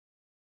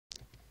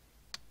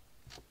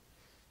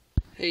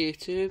Hey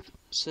YouTube,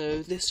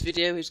 so this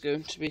video is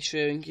going to be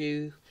showing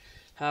you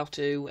how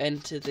to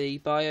enter the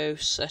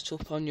BIOS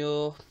setup on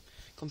your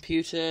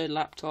computer,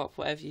 laptop,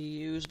 whatever you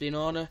use, being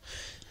honor.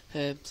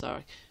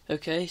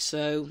 Okay,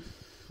 so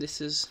this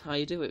is how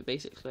you do it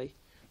basically.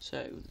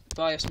 So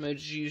BIOS mode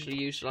is usually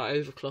used like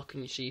overclocking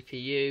your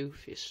CPU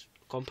if it's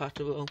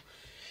compatible,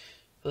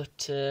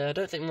 but I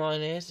don't think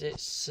mine is.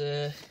 It's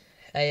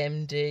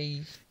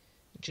AMD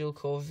dual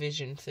core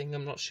Vision thing.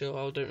 I'm not sure.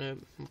 I don't know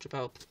much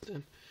about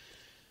them.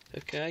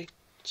 Okay,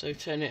 so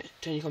turn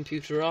your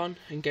computer on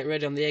and get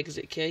ready on the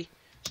exit key.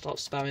 Stop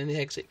spamming the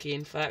exit key,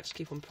 in fact,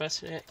 keep on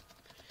pressing it.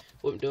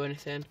 Won't do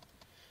anything.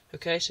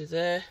 Okay, so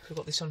there, we've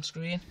got this on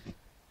screen.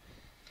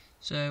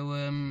 So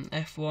F1,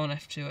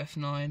 F2,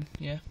 F9,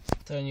 yeah.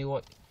 So you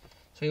want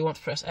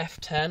to press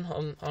F10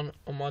 on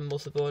my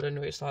motherboard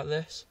anyway, it's like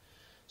this.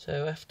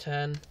 So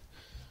F10.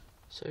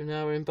 So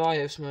now we're in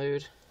BIOS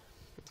mode.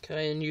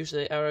 Okay, and use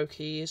the arrow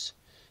keys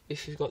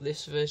if you've got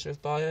this version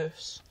of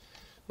BIOS,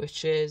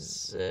 which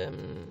is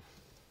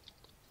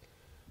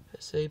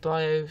let's see,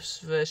 BIOS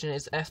version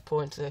is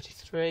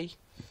F.33.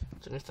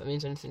 Don't know if that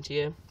means anything to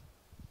you.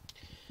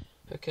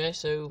 Okay,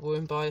 so we're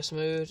in BIOS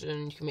mode,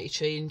 and you can make your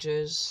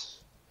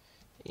changes.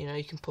 You know,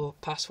 you can put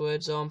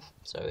passwords on,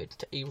 so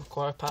you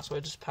require a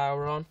password to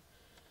power on.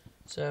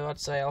 So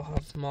I'd say I'll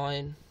have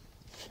mine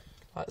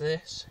like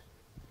this.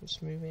 I'm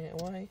just moving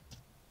it away.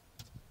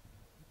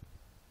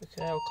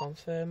 Okay, I'll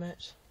confirm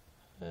it.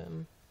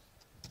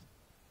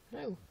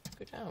 No,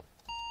 go down.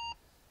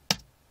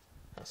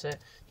 That's it.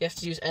 You have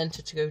to use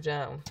enter to go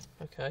down.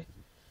 Okay.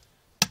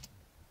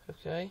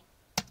 Okay.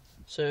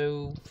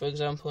 So, for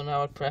example,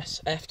 now I'd press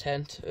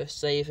F10 to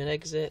save and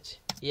exit.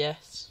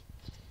 Yes.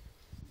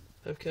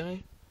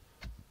 Okay.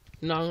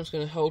 Now I'm just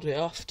going to hold it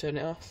off, turn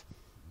it off.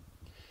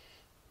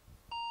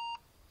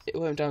 It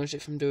won't damage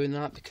it from doing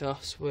that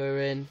because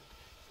we're in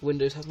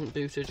Windows hasn't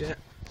booted yet.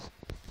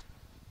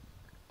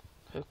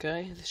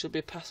 Okay, this should be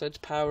a password to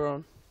power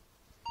on.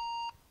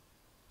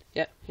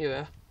 Yeah, here we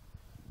are.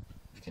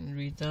 You can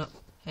read that.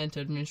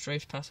 Enter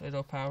administrator password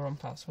or power on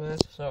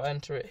password. So I'll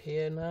enter it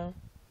here now.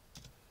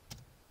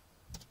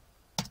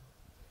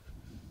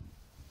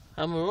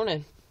 And we're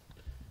running.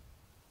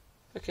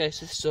 Okay,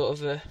 so this is sort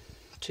of a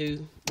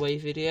two-way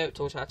video. It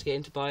taught you how to get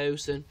into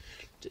BIOS and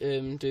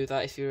do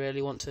that if you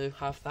really want to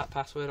have that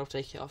password. I'll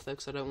take it off though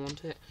because I don't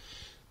want it.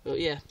 But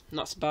yeah,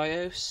 that's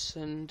BIOS,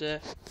 and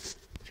if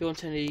you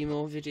want any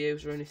more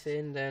videos or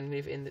anything, then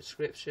leave it in the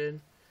description.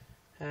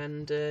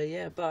 And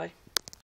yeah, bye.